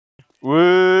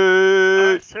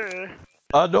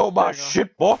I know my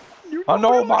shit, boy. I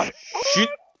know my shit.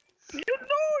 You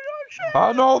know your shit.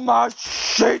 I know my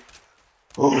shit.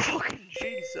 Oh. Fucking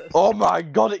Jesus. Oh my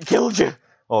god, it killed you.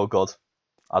 Oh god.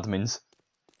 Admins.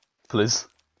 Please.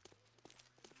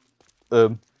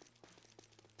 I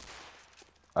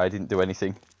didn't do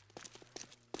anything.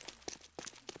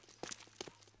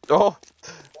 Oh,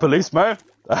 policeman.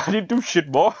 I didn't do shit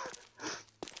more.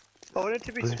 I wanted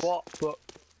to be SWAT, but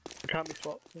I can't be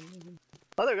SWAT.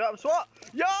 I think I'm SWAT.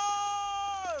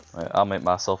 Yes! Right, I'll make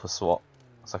myself a SWAT,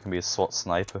 so I can be a SWAT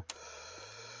sniper.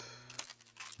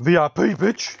 VIP,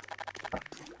 bitch.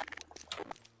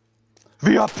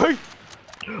 VIP.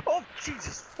 Oh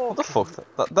Jesus! What the fuck?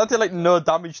 That did like no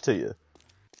damage to you.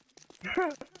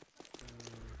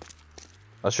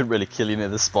 I shouldn't really kill you near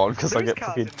the spawn because I get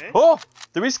fucking. Oh,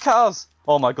 there is cars.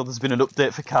 Oh my god, there's been an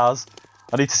update for cars.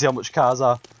 I need to see how much cars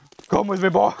are. Come with me,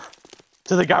 boy.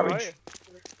 To the garage.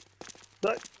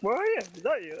 Where are you? Is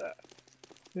that you there?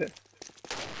 Yeah.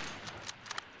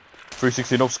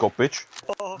 360 no scope, bitch.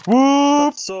 Oh,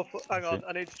 whoop! So, hang on,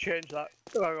 I need to change that.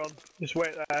 Hang on, just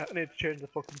wait there. I need to change the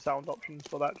fucking sound options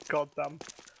for that goddamn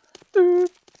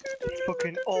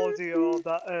fucking audio.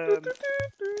 That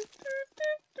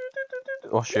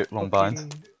Oh shit, wrong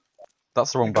bind.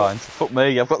 That's the wrong bind. Fuck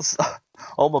me, I've got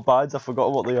all my binds. I've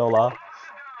forgotten what they all are.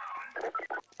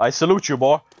 I salute you,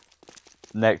 boy.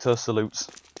 Nectar salutes.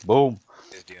 Boom.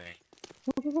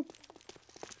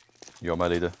 You're my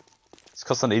leader. It's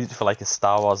because I need it for like a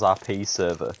Star Wars RP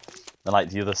server, and like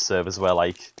the other servers where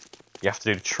like you have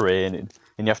to do training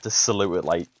and you have to salute at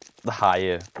like the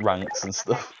higher ranks and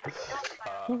stuff.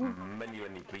 Menu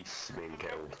any police being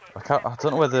killed. I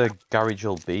don't know where the garage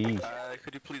will be.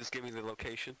 Could you please give me the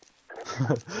location?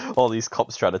 All these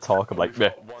cops trying to talk. I'm like,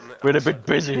 yeah, we're a bit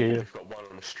busy here. We've got one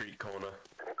on the street corner.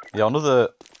 Yeah, on other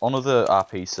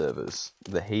RP servers,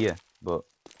 they're here, but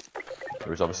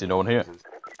there is obviously no one here.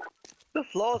 The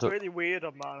floor's really weird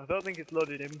on mine. I don't think it's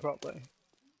loaded in properly.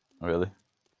 Really?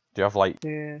 Do you have like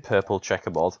purple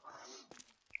checkerboard?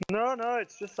 No,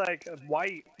 it's just like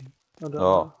white. I don't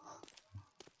know.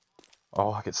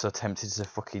 Oh, I get so tempted to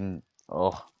fucking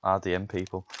RDM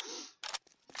people.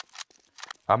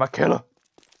 I'm a killer.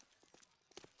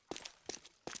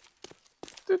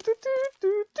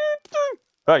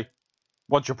 Hey,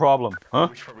 what's your problem, huh?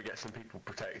 We should probably get some people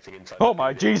protecting inside. Oh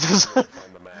my Jesus!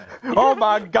 Oh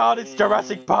my God, it's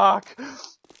Jurassic Park.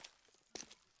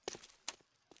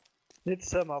 Need to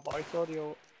turn my voice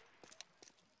audio.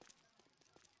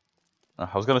 I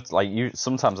was gonna like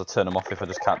sometimes I turn them off if I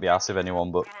just can't be arsed with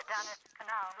anyone, but.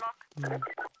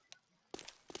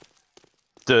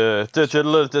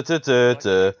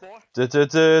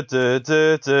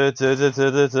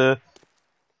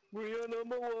 We are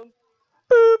number one.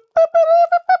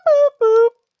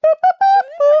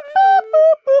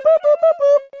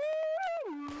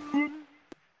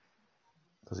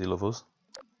 Does he love us?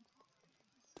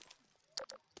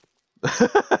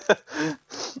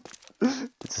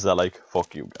 Is that like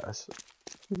fuck you guys?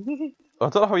 I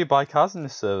don't know how you buy cars in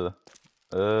this server.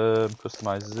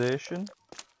 Customization.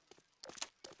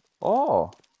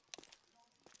 Oh,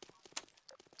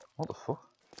 what the fuck?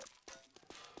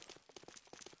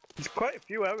 There's quite a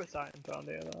few error signs around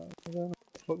here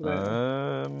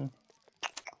though.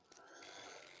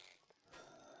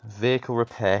 Vehicle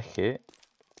repair kit.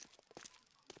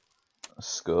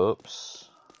 Scopes.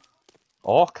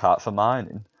 Ore cart for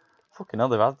mining. Fucking hell,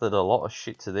 they've added a lot of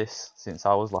shit to this since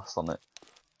I was last on it.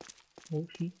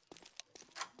 Okay.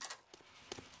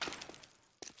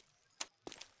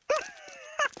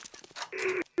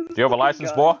 Do you have a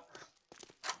license, boy?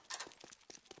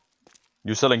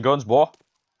 You selling guns, boy?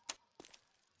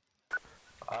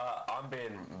 I'm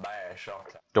being shot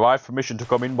at. Do I have permission to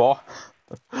come in, boy?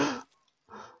 I'm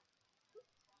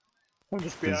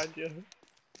just behind you.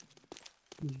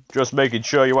 Just making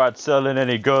sure you aren't selling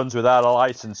any guns without a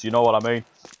license, you know what I mean?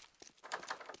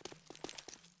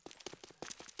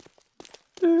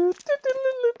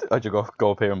 How'd you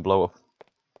go up here and blow up?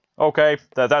 Okay,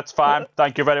 that's fine.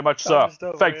 Thank you very much, sir.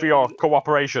 Thank you for your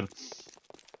cooperation.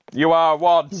 You are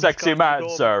one sexy man,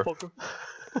 sir.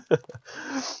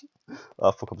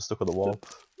 Oh fuck, I'm stuck on the wall.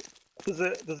 There's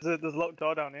a locked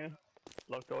door down here.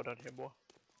 Locked door down here, boy.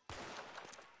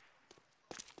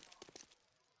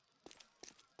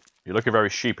 You're looking very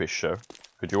sheepish, sir.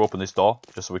 Could you open this door,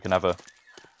 just so we can have a...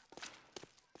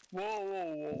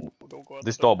 Whoa. Don't go out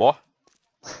this door, boy.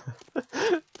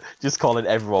 Just calling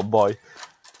everyone boy.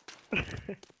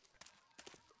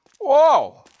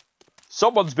 Whoa!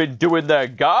 Someone's been doing their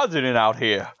gardening out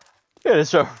here.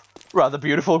 It's a rather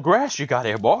beautiful grass you got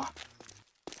here, boy.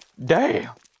 Damn,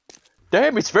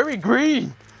 it's very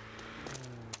green.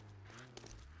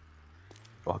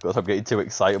 Oh god, I'm getting too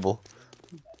excitable.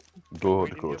 Good,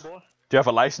 Reading good. here, boy. Do you have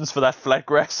a license for that flat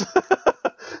grass?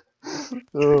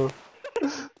 Oh.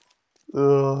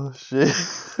 Oh shit.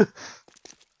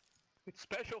 It's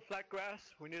special flat grass.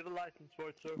 We need a license for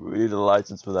it, sir. We need a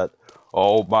license for that.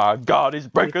 Oh my god, he's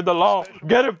breaking the law! Special.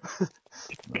 Get him!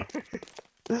 No.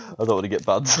 I don't want to get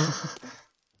banned.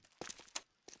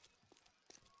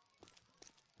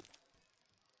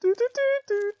 Oh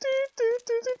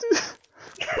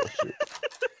shit.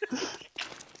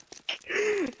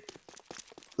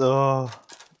 Oh.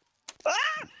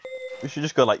 We should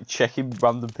just go like checking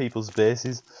random people's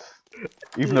bases.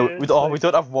 Even though we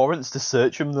don't have warrants to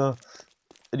search them though.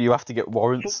 And you have to get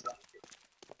warrants.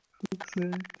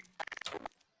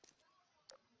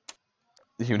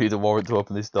 You need a warrant to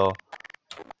open this door.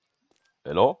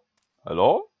 Hello?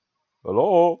 Hello?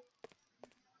 Hello?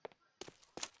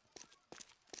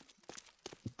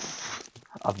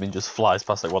 Admin just flies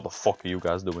past like, what the fuck are you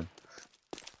guys doing?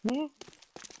 Oh!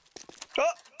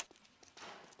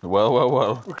 Well, well,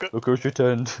 well. Okay. Look who's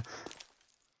returned.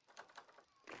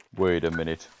 Wait a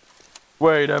minute.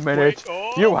 Wait a minute. Wait,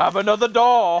 oh. You have another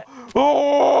door.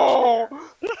 Oh!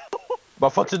 My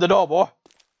foot's in the door, boy.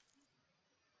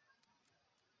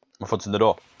 My foot's in the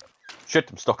door.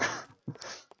 Shit, I'm stuck.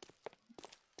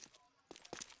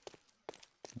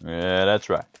 Yeah, that's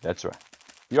right. That's right.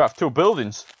 You have two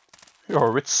buildings. You're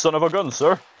a rich son of a gun,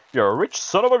 sir. You're a rich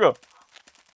son of a gun.